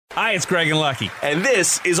Hi, it's Greg and Lucky. And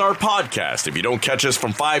this is our podcast. If you don't catch us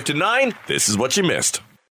from 5 to 9, this is what you missed.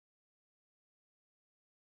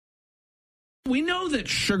 We know that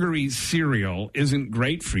sugary cereal isn't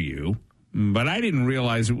great for you, but I didn't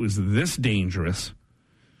realize it was this dangerous.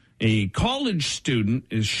 A college student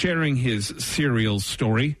is sharing his cereal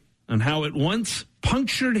story on how it once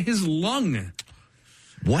punctured his lung.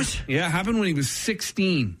 What? Yeah, it happened when he was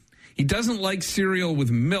 16. He doesn't like cereal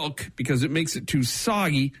with milk because it makes it too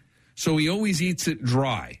soggy, so he always eats it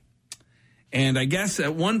dry. And I guess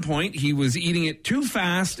at one point he was eating it too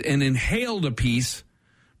fast and inhaled a piece,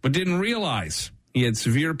 but didn't realize. He had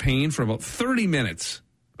severe pain for about 30 minutes,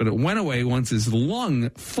 but it went away once his lung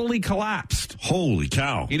fully collapsed. Holy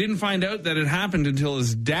cow. He didn't find out that it happened until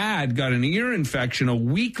his dad got an ear infection a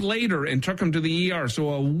week later and took him to the ER. So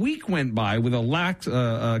a week went by with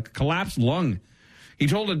a collapsed lung. He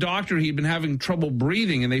told a doctor he'd been having trouble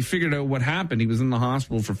breathing, and they figured out what happened. He was in the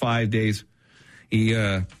hospital for 5 days. He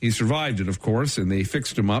survived it, of course, and they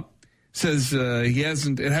fixed him up. Says it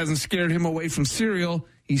hasn't scared him away from cereal.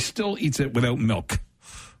 He still eats it without milk.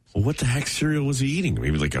 Well, what the heck cereal was he eating?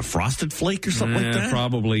 Maybe like a Frosted Flake or something like that?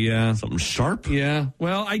 Probably, yeah. Something sharp? Yeah.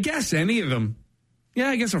 Well, I guess any of them. Yeah,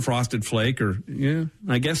 I guess a Frosted Flake or, yeah,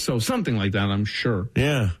 I guess so. Something like that, I'm sure.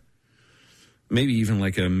 Yeah. Maybe even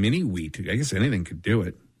like a mini wheat. I guess anything could do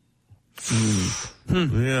it.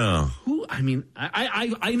 Yeah.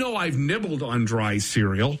 I know I've nibbled on dry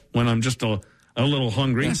cereal when I'm just a little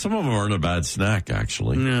hungry. Yeah, some of them aren't a bad snack,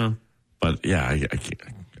 actually. Yeah. But, yeah,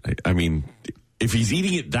 I mean, if he's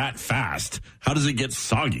eating it that fast, how does it get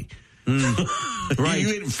soggy? Right.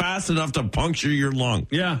 You eat it fast enough to puncture your lung.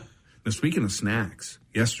 Yeah. Now, speaking of snacks,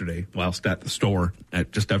 yesterday, whilst at the store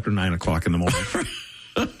at just after 9 o'clock in the morning,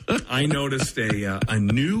 I noticed a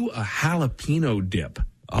new jalapeno dip.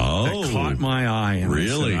 Oh. That caught my eye. And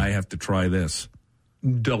really? I said, I have to try this.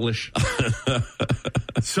 Delish.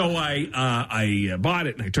 So I bought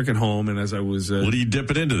it and I took it home. And as I was... what do you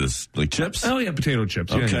dip it into this? Like chips? Oh, yeah, potato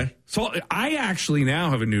chips. Okay. Yeah. So I actually now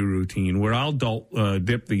have a new routine where I'll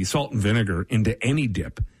dip the salt and vinegar into any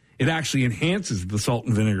dip. It actually enhances the salt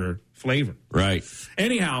and vinegar flavor. Right.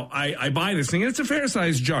 Anyhow, I buy this thing, and it's a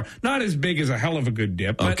fair-sized jar. Not as big as a hell of a good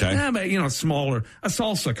dip, but, but smaller, a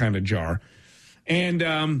salsa kind of jar. And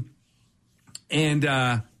I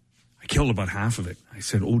killed about half of it. I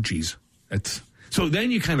said, oh, geez. So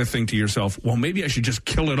then you kind of think to yourself, well, maybe I should just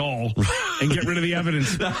kill it all and get rid of the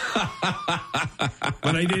evidence. But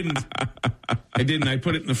I didn't. I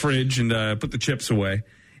put it in the fridge and put the chips away.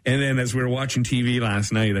 And then as we were watching TV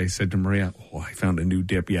last night, I said to Maria, I found a new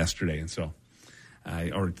dip yesterday. And so,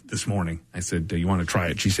 or this morning, I said, you want to try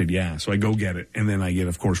it? She said, yeah. So I go get it. And then I get,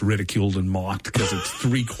 of course, ridiculed and mocked because it's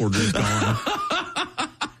 3/4 gone.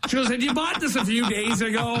 She goes, had you bought this a few days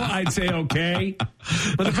ago? I'd say, okay.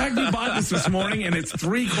 But the fact that you bought this morning and it's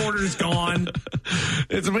 3/4 gone.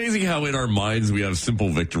 It's amazing how in our minds we have simple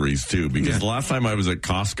victories, too. Because the last time I was at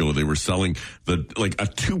Costco, they were selling a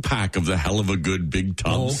 2-pack of the hell of a good big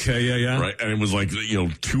tubs. Oh, okay, yeah. Right? And it was like, 2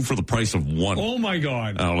 for the price of 1. Oh, my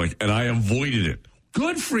God. And I avoided it.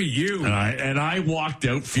 Good for you. And I walked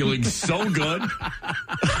out feeling so good.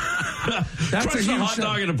 That's Crushed a hot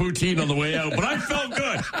dog and a poutine on the way out, but I felt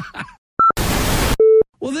good.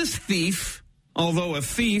 Well, this thief, although a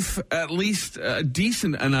thief, at least a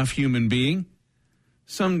decent enough human being,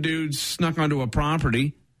 some dude snuck onto a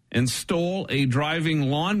property and stole a driving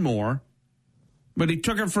lawnmower, but he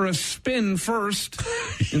took it for a spin first.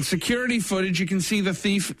 In security footage, you can see the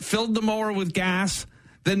thief filled the mower with gas,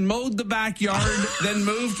 then mowed the backyard, then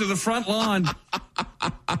moved to the front lawn.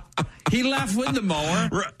 He left with the mower.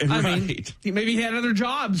 Right. Maybe he had other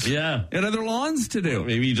jobs. Yeah. Had other lawns to do.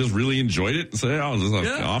 Maybe he just really enjoyed it and said,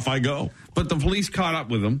 off I go. But the police caught up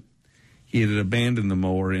with him. He had abandoned the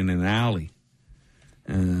mower in an alley.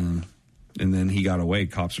 And then he got away.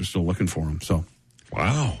 Cops are still looking for him. So,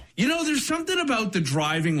 wow. There's something about the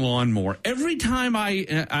driving lawnmower. Every time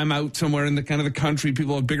I'm out somewhere in the kind of the country,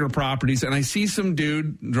 people have bigger properties, and I see some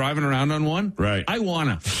dude driving around on one. Right. I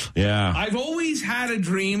wanna. Yeah. I've always had a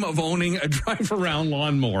dream of owning a drive-around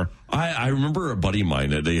lawnmower. I remember a buddy of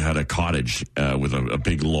mine, they had a cottage with a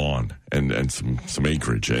big lawn and some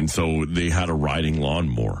acreage. And so they had a riding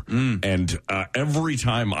lawnmower. And every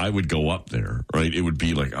time I would go up there, right, it would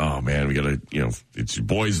be like, oh, man, we got to,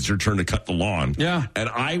 it's your turn to cut the lawn. Yeah. And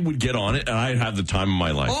I would get on it, and I'd have the time of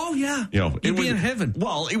my life. Oh, yeah. You'd be in heaven.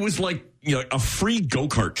 Well, it was like a free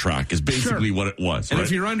go-kart track is basically what it was. And right?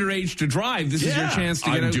 if you're underage to drive, this is your chance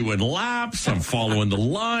to get I'm doing laps. I'm following the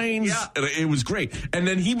lines. Yeah. It was great. And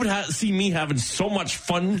then he would see me having so much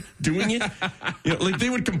fun doing it. Like they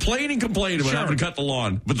would complain about having to cut the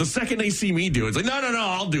lawn. But the second they see me do it, it's like, no,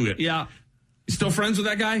 I'll do it. Yeah. You still friends with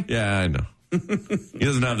that guy? Yeah, I know. He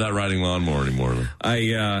doesn't have that riding lawnmower anymore.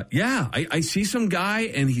 I see some guy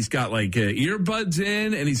and he's got like earbuds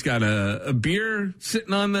in and he's got a beer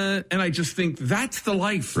sitting on and I just think that's the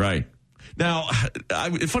life. Right. Now,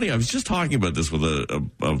 funny, I was just talking about this with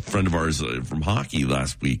a friend of ours from hockey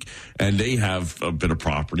last week, and they have a bit of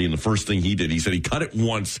property, and the first thing he did, he said he cut it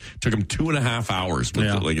once, took him 2.5 hours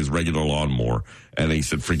with like his regular lawnmower, and he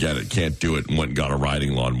said, forget it, can't do it, and went and got a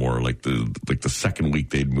riding lawnmower like the second week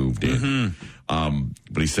they'd moved in. Mm-hmm.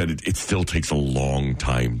 But he said it still takes a long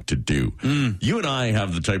time to do. You and I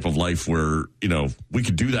have the type of life where, we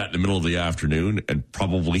could do that in the middle of the afternoon and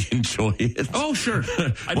probably enjoy it. Oh, sure.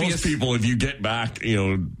 Most people, if you get back,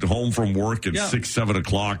 home from work at 6, 7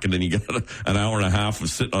 o'clock, and then you get an hour and a half of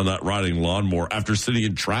sitting on that riding lawnmower after sitting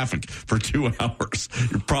in traffic for 2 hours,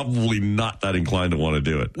 you're probably not that inclined to want to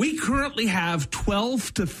do it. We currently have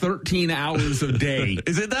 12 to 13 hours a day.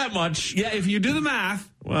 Is it that much? Yeah, if you do the math.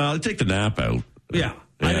 Well, take the nap out. Yeah.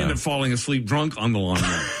 I'd end up falling asleep drunk on the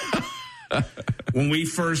lawnmower. When we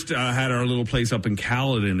first had our little place up in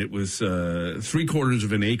Caledon, it was 3/4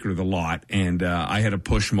 of an acre, the lot, and I had a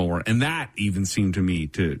push mower, and that even seemed to me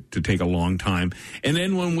to take a long time. And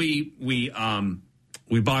then when we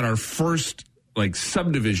bought our first like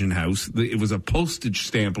subdivision house, it was a postage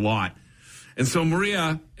stamp lot. And so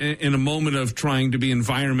Maria, in a moment of trying to be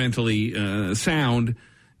environmentally sound,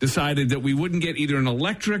 decided that we wouldn't get either an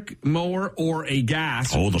electric mower or a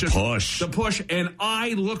gas. Oh, push. The push. And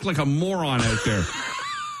I looked like a moron out there.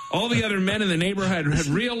 All the other men in the neighborhood had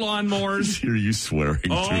real lawnmowers. Hear you swearing.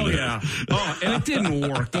 Oh, yeah. Oh, and it didn't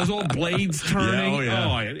work. Those old blades turning.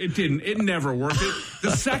 It didn't. It never worked. The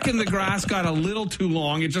second the grass got a little too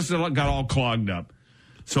long, it just got all clogged up.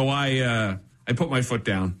 So I put my foot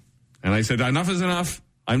down. And I said, enough is enough.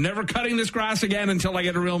 I'm never cutting this grass again until I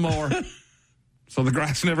get a real mower. So the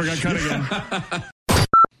grass never got cut again.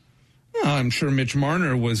 I'm sure Mitch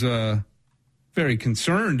Marner was very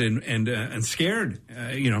concerned and scared.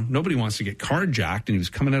 Nobody wants to get carjacked, and he was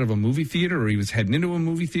coming out of a movie theater, or he was heading into a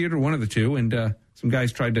movie theater, one of the two, and some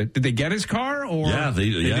guys tried to... Did they get his car? Or yeah, they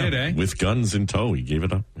did, eh? With guns in tow. He gave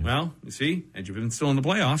it up. Yeah. Well, you see, had you been still in the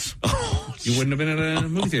playoffs, you wouldn't have been at a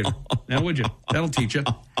movie theater. Now, would you? That'll teach you.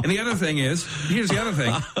 And the other thing is, here's the other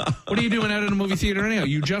thing. What are you doing out in a movie theater anyhow?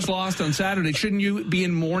 You just lost on Saturday. Shouldn't you be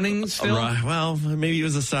in mourning still? Well, maybe it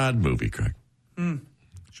was a sad movie, Craig.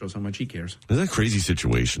 Shows how much he cares. It's a crazy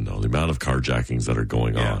situation, though, the amount of carjackings that are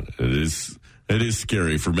going on. It is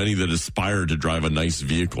scary for many that aspire to drive a nice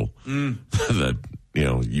vehicle that,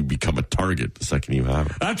 you become a target the second you have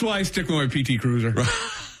it. That's why I stick with my PT Cruiser.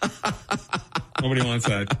 Nobody wants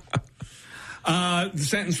that. The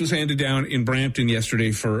sentence was handed down in Brampton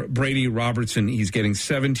yesterday for Brady Robertson. He's getting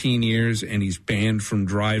 17 years, and he's banned from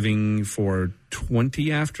driving for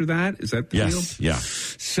 20 after that. Is that the deal? Yes, yeah.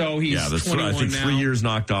 So he's 21 I think now. 3 years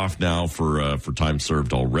knocked off now for time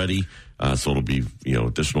served already. So it'll be,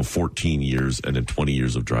 additional 14 years and then 20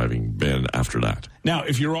 years of driving ban after that. Now,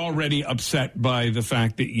 if you're already upset by the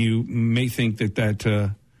fact that you may think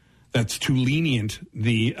that's too lenient,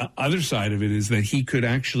 the other side of it is that he could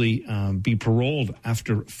actually be paroled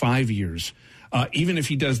after 5 years. Even if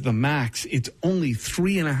he does the max, it's only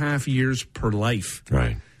 3.5 years per life.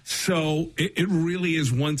 Right. So it really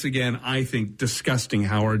is, once again, I think, disgusting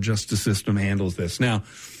how our justice system handles this. Now,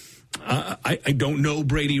 I don't know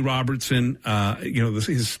Brady Robertson.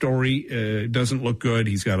 His story doesn't look good.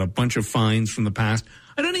 He's got a bunch of fines from the past.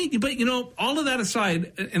 I don't need, but all of that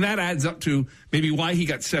aside, and that adds up to maybe why he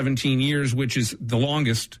got 17 years, which is the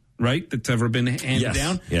longest, right, that's ever been handed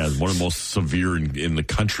down. Yeah, one of the most severe in the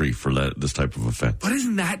country for this type of offense. But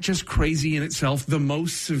isn't that just crazy in itself? The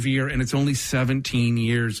most severe, and it's only 17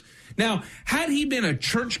 years. Now, had he been a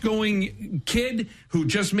church-going kid who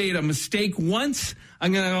just made a mistake once,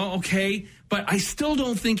 I'm going to go, okay, but I still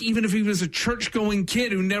don't think, even if he was a church-going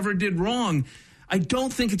kid who never did wrong, I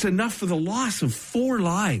don't think it's enough for the loss of 4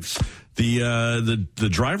 lives. The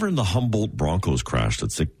driver in the Humboldt Broncos crash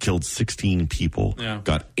that killed 16 people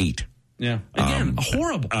got 8. Yeah, again,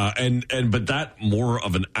 horrible. But that more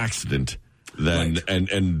of an accident than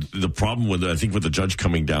and the problem with the judge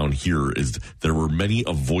coming down here is there were many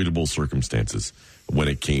avoidable circumstances when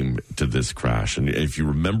it came to this crash. And if you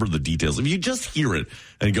remember the details, if you just hear it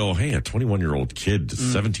and go, hey, a 21-year-old kid,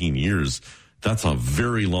 17 years. that's a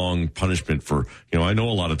very long punishment for, I know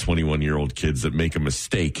a lot of 21-year-old kids that make a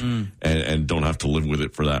mistake and don't have to live with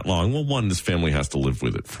it for that long. Well, one, this family has to live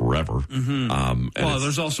with it forever. Well,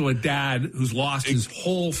 there's also a dad who's lost his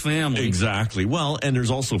whole family. Exactly. Well, and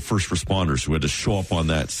there's also first responders who had to show up on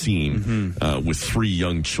that scene with 3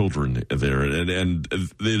 young children there. And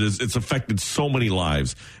it's affected so many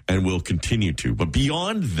lives and will continue to. But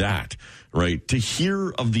beyond that, right, to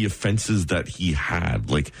hear of the offenses that he had,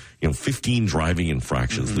 15 driving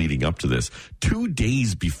infractions leading up to this. 2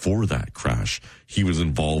 days before that crash, he was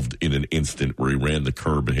involved in an incident where he ran the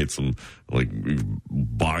curb and hit some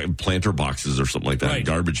planter boxes or something like that, right.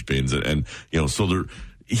 Garbage bins. And so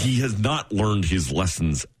he has not learned his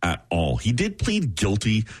lessons at all. He did plead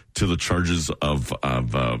guilty to the charges of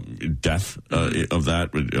death, of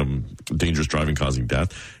that, dangerous driving causing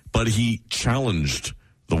death, but he challenged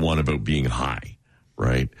the one about being high,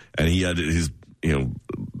 right? And he had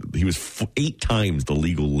he was 8 times the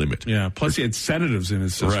legal limit. Yeah, plus he had sedatives in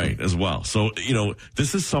his system. Right, as well. So,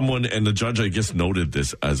 this is someone, and the judge, I guess, noted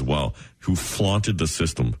this as well, who flaunted the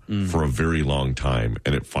system for a very long time,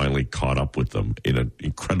 and it finally caught up with them in an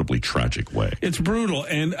incredibly tragic way. It's brutal,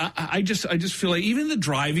 and I just feel like even the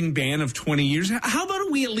driving ban of 20 years, how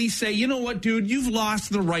about we at least say, you know what, dude, you've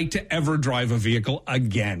lost the right to ever drive a vehicle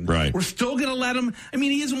again. Right. We're still going to let him. I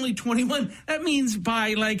mean, he is only 21. That means by,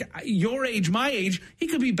 your age, my age, he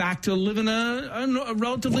could be back to living a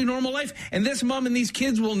relatively normal life. And this mom and these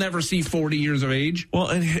kids will never see 40 years of age. Well,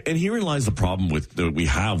 and herein lies the problem that we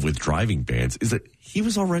have with driving bans is that he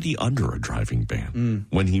was already under a driving ban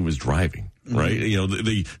when he was driving, right?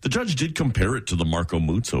 The judge did compare it to the Marco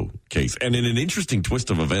Muzzo case. And in an interesting twist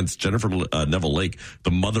of events, Jennifer Neville Lake,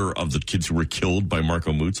 the mother of the kids who were killed by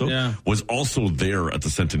Marco Muzzo, was also there at the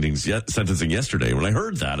sentencing yesterday. When I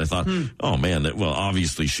heard that, I thought, oh man,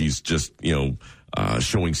 obviously she's just,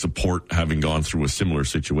 showing support having gone through a similar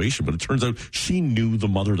situation. But it turns out she knew the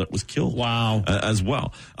mother that was killed. Wow. As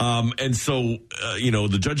well. And so,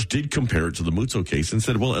 the judge did compare it to the Muzzo case and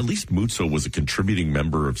said, well, at least Muzzo was a contributing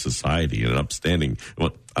member of society and upstanding,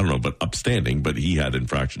 but he had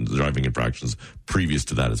driving infractions previous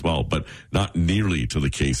to that as well, but not nearly to the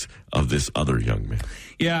case of this other young man.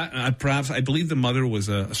 Yeah, perhaps I believe the mother was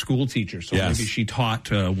a school teacher, so maybe she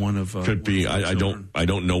taught one of. Could be. I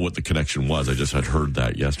don't know what the connection was. I just had heard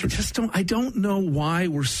that yesterday. I don't know why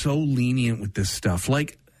we're so lenient with this stuff.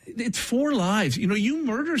 It's 4 lives. You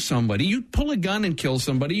murder somebody, you pull a gun and kill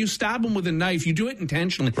somebody, you stab them with a knife, you do it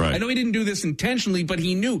intentionally. Right. I know he didn't do this intentionally, but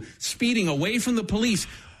he knew, speeding away from the police.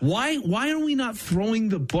 Why are we not throwing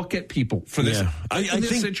the book at people for this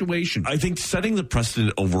this situation? I think setting the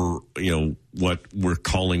precedent over what we're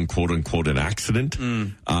calling quote unquote an accident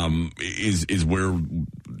is where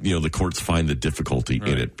the courts find the difficulty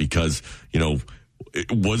in it, because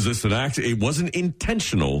was this an accident? It wasn't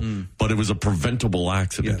intentional, but it was a preventable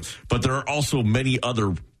accident. Yes. But there are also many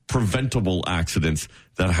other preventable accidents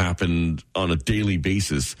that happen on a daily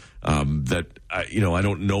basis that I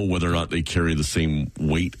don't know whether or not they carry the same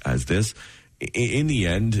weight as this. In the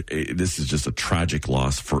end, this is just a tragic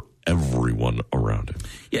loss for everyone around it.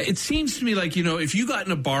 Yeah, it seems to me like, if you got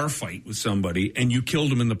in a bar fight with somebody and you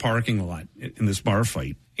killed them in the parking lot in this bar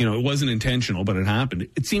fight, it wasn't intentional, but it happened.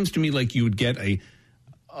 It seems to me like you would get a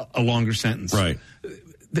longer sentence. Right.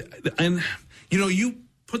 And, you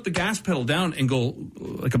put the gas pedal down and go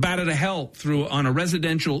like a bat out of hell on a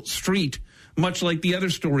residential street, much like the other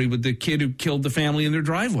story with the kid who killed the family in their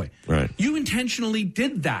driveway. Right. You intentionally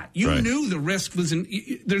did that. You knew the risk was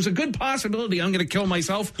there's a good possibility I'm going to kill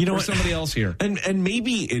myself or somebody else here. And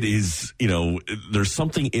maybe it is, there's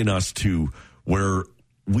something in us too where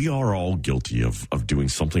we are all guilty of doing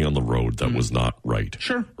something on the road that was not right.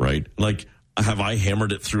 Sure. Right? Have I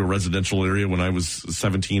hammered it through a residential area when I was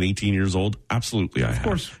 17, 18 years old? Absolutely, I have. Of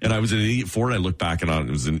course. And I was an idiot for it. I look back and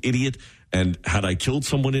it was an idiot. And had I killed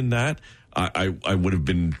someone in that, I would have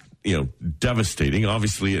been, devastating.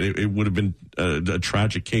 Obviously, it would have been a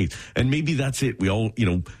tragic case. And maybe that's it. We all,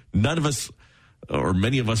 none of us, or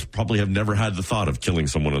many of us probably have never had the thought of killing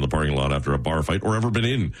someone in the parking lot after a bar fight or ever been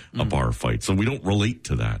in a bar fight. So we don't relate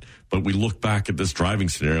to that. But we look back at this driving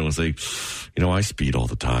scenario and say, I speed all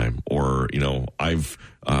the time, or, I've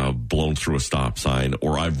blown through a stop sign,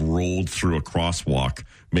 or I've rolled through a crosswalk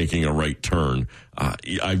making a right turn.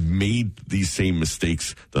 I've made these same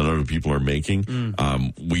mistakes that other people are making.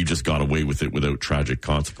 We just got away with it without tragic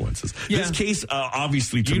consequences. Yeah. This case,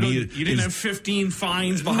 obviously, to me, you didn't have 15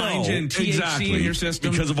 fines behind you and THC in your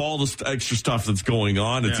system because of all this extra stuff that's going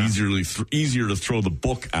on. It's easier to throw the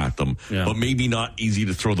book at them, but maybe not easy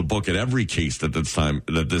to throw the book at every case that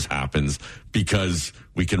this happens, because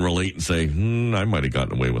we can relate and say, I might have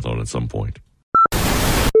gotten away with it at some point.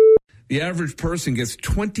 The average person gets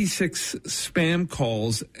 26 spam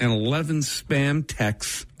calls and 11 spam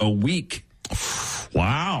texts a week.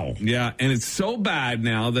 Wow. Yeah, and it's so bad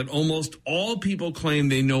now that almost all people claim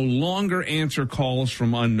they no longer answer calls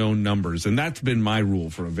from unknown numbers. And that's been my rule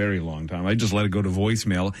for a very long time. I just let it go to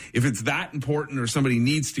voicemail. If it's that important or somebody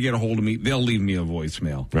needs to get a hold of me, they'll leave me a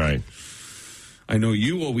voicemail. Right. I know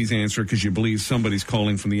you always answer because you believe somebody's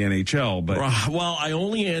calling from the NHL, but Well, I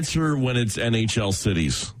only answer when it's NHL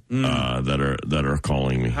cities that are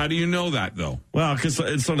calling me. How do you know that, though? Well,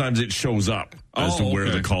 because sometimes it shows up as to where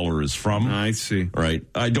the caller is from. I see. Right.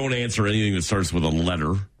 I don't answer anything that starts with a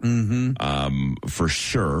letter, for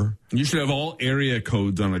sure. You should have all area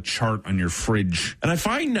codes on a chart on your fridge. And I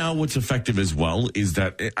find now what's effective as well is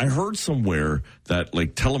that I heard somewhere that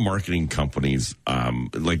like telemarketing companies,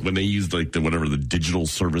 like when they use like the digital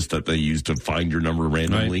service that they use to find your number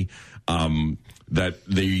randomly, that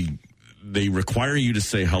they require you to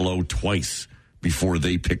say hello twice before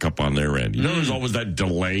they pick up on their end. You know, there's always that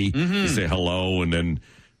delay. You say hello and then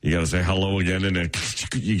you got to say hello again, and then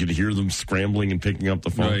you can hear them scrambling and picking up the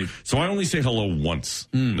phone. Right. So I only say hello once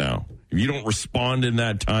now. If you don't respond in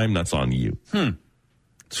that time, that's on you.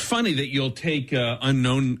 It's funny that you'll take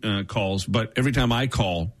unknown calls, but every time I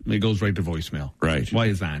call, it goes right to voicemail. Right. Why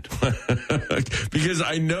is that? Because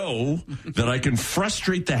I know that I can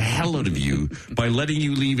frustrate the hell out of you by letting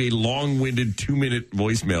you leave a long-winded 2-minute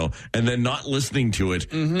voicemail and then not listening to it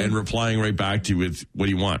and replying right back to you with, what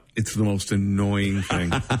do you want? It's the most annoying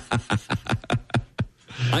thing.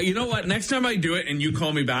 You know what? Next time I do it and you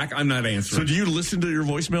call me back, I'm not answering. So do you listen to your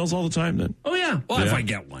voicemails all the time then? Oh, yeah. Well, if I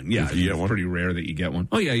get one. Yeah. If you get one? It's pretty rare that you get one.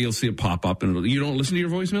 Oh, yeah. You'll see it pop up. And you don't listen to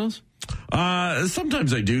your voicemails?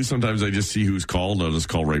 Sometimes I do. Sometimes I just see who's called and I'll just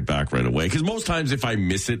call right back right away. Because most times if I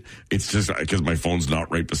miss it, it's just because my phone's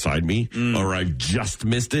not right beside me or I've just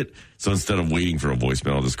missed it. So instead of waiting for a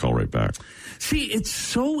voicemail, I'll just call right back. See, it's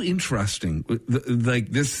so interesting, like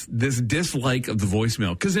this dislike of the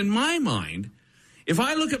voicemail. Because in my mind, if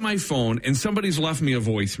I look at my phone and somebody's left me a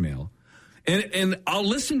voicemail, and I'll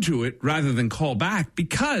listen to it rather than call back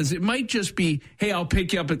because it might just be, hey, I'll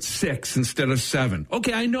pick you up at 6 instead of 7.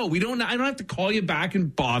 Okay, I know. I don't have to call you back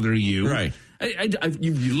and bother you. Right.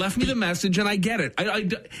 You left me the message, and I get it.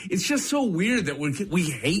 It's just so weird that we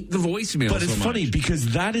hate the voicemail. But it's so funny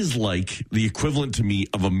because that is like the equivalent to me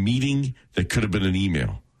of a meeting that could have been an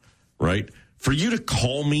email, right? For you to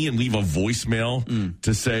call me and leave a voicemail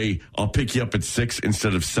to say, I'll pick you up at 6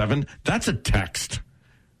 instead of 7, that's a text,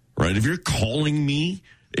 right? If you're calling me,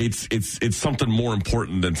 it's something more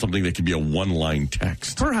important than something that could be a one-line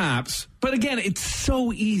text. Perhaps. But again, it's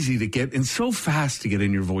so easy to get and so fast to get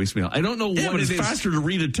in your voicemail. I don't know what but it it's is. faster to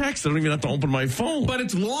read a text. I don't even have to open my phone. But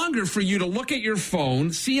it's longer for you to look at your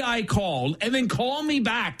phone, see I called, and then call me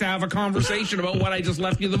back to have a conversation about what I just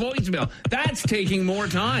left you the voicemail. That's taking more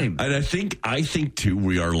time. And I think too,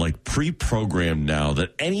 we are like pre-programmed now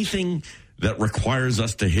that anything that requires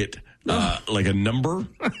us to hit like a number,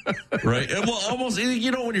 right? Well, almost, you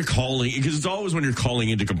know, when you're calling, because it's always when you're calling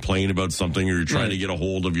in to complain about something or you're trying to get a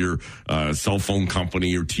hold of your cell phone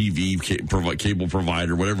company or TV cable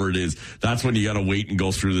provider, whatever it is, that's when you got to wait and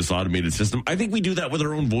go through this automated system. I think we do that with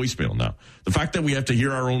our own voicemail now. The fact that we have to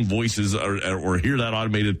hear our own voices or hear that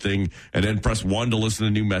automated thing and then press 1 to listen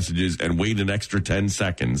to new messages and wait an extra 10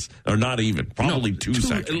 seconds, or not even, probably 2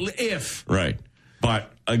 seconds. If. Right.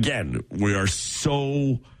 But again, we're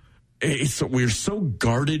so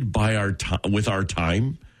guarded by with our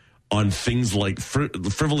time on things like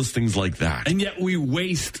frivolous things like that, and yet we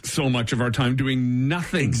waste so much of our time doing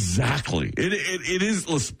nothing. Exactly. It is.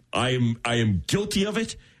 Listen, I am guilty of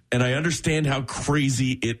it, and I understand how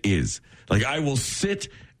crazy it is. Like I will sit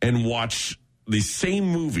and watch the same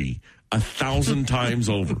movie 1,000 times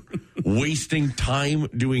over, wasting time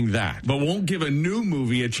doing that. But won't give a new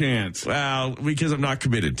movie a chance. Well, because I'm not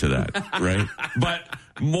committed to that, right? But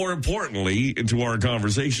more importantly, to our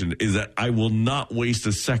conversation, is that I will not waste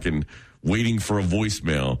a second waiting for a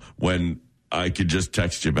voicemail when I could just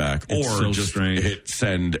text you back or just hit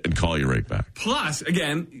send and call you right back. Plus,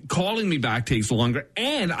 again, calling me back takes longer.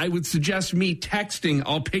 And I would suggest me texting,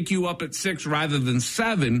 I'll pick you up at 6 rather than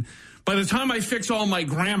 7. By the time I fix all my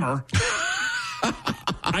grammar,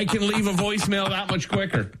 I can leave a voicemail that much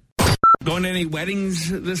quicker. Going to any weddings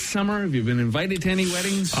this summer? Have you been invited to any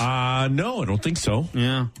weddings? No, I don't think so.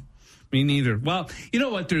 Yeah, me neither. Well, you know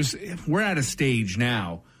what? We're at a stage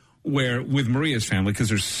now where, with Maria's family, because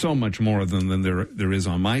there's so much more of them than there is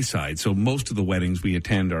on my side. So most of the weddings we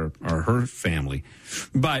attend are her family.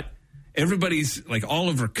 But everybody's, like, all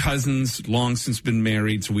of her cousins long since been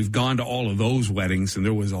married, so we've gone to all of those weddings, and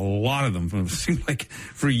there was a lot of them. It seemed like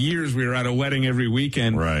for years we were at a wedding every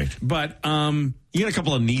weekend. Right. But you got a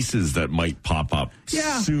couple of nieces that might pop up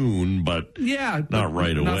soon, but not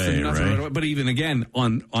right away, right? But even again,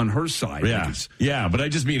 on her side. Yeah, but I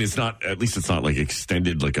just mean it's not like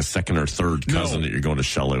extended, like a second or third cousin that you're going to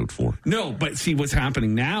shell out for. No, but see, what's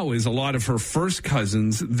happening now is a lot of her first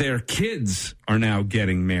cousins, their kids are now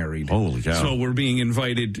getting married. Holy cow. So we're being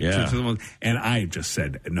invited to them. And I just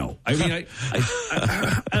said no. I mean,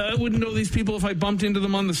 I wouldn't know these people if I bumped into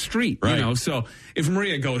them on the street. Right. You know, so if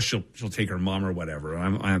Maria goes, she'll take her mom or whatever.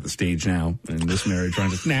 I'm at the stage now in this marriage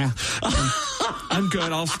trying to, I'm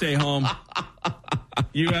good. I'll stay home.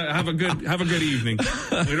 You have a good evening.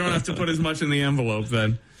 You don't have to put as much in the envelope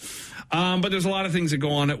then. But there's a lot of things that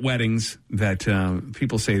go on at weddings that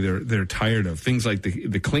people say they're tired of. Things like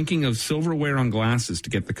the clinking of silverware on glasses to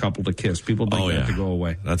get the couple to kiss. People think that to go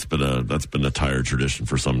away. That's been a tired tradition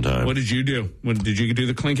for some time. What did you do? Did you do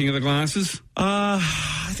the clinking of the glasses?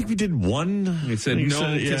 I think we did one. You said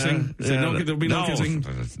no kissing. You said there'll be no kissing.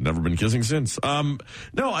 It's never been kissing since.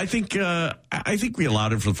 No, I think we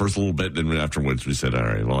allowed it for the first little bit, and afterwards we said, all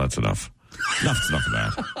right, well, that's enough. Enough's enough of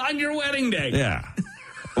that. On your wedding day. Yeah.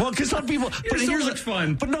 Well, because some people, here's much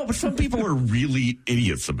fun. But some people are really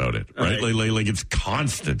idiots about it, right? Like it's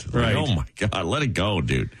constant. Right. Like, oh my God, let it go,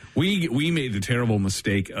 dude. We made the terrible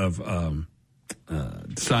mistake of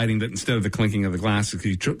deciding that instead of the clinking of the glasses,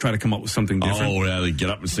 you try to come up with something different. Oh yeah, they get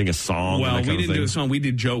up and sing a song. Well, we didn't do a song. We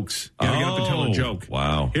did jokes. You gotta get up and tell a joke.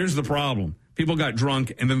 Wow. Here's the problem. People got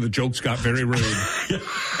drunk, and then the jokes got very rude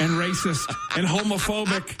and racist and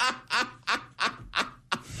homophobic.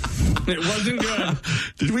 It wasn't good.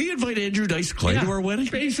 Did we invite Andrew Dice Clay to our wedding?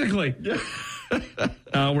 Basically.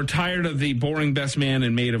 We're tired of the boring best man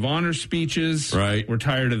and maid of honor speeches. Right. We're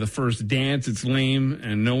tired of the first dance. It's lame,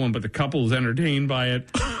 and no one but the couple is entertained by it.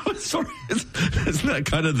 Sorry, isn't that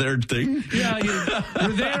kind of their thing? Yeah,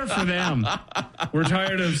 you're there for them. We're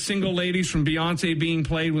tired of single ladies from Beyonce being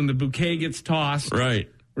played when the bouquet gets tossed.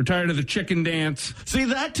 Right. We're tired of the chicken dance. See,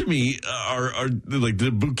 that to me are like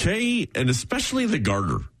the bouquet and especially the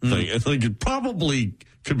garter thing. It's like it probably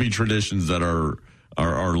could be traditions that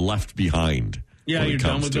are left behind. Yeah, you're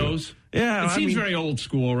done with those? Yeah. It seems very old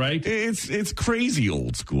school, right? It's crazy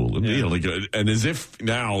old school. And, you know, and as if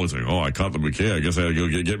now it's like, oh, I caught the bouquet. I guess I gotta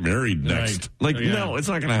go get married next. Right. Like, no, it's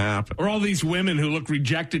not going to happen. Or all these women who look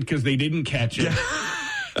rejected because they didn't catch it.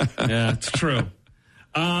 Yeah, it's true.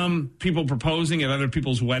 People proposing at other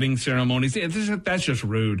people's wedding ceremonies. That's just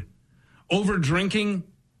rude. Over drinking,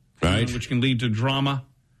 right? Which can lead to drama.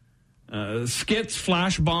 Skits,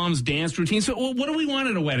 flash bombs, dance routines. So what do we want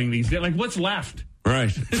at a wedding these days? Like, what's left?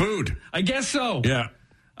 Right. Food. I guess so. Yeah.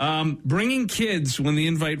 Bringing kids when the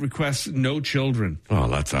invite requests no children. Oh,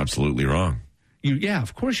 that's absolutely wrong.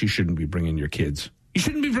 Of course you shouldn't be bringing your kids. You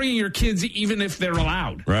shouldn't be bringing your kids even if they're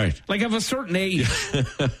allowed. Right. Like of a certain age.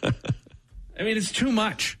 I mean, it's too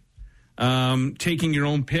much. Taking your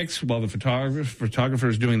own pics while the photographer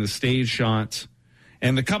is doing the stage shots,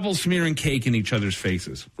 and the couple smearing cake in each other's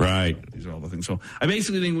faces. Right. These are all the things. So I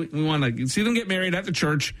basically think we want to see them get married at the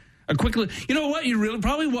church. Quickly, you know what?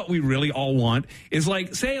 What we really all want is,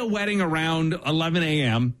 like, say a wedding around 11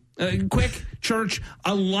 a.m. Quick church,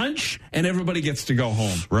 a lunch, and everybody gets to go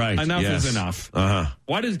home. Right. Enough is enough. Uh-huh.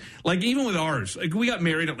 Even with ours, like, we got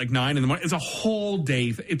married at like 9 in the morning. It's a whole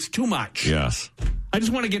day. It's too much. Yes. I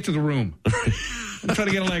just want to get to the room. I'm trying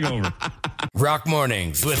to get a leg over. Rock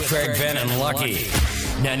Mornings with Craig Venn and Lucky.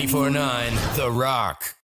 94.9 The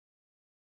Rock.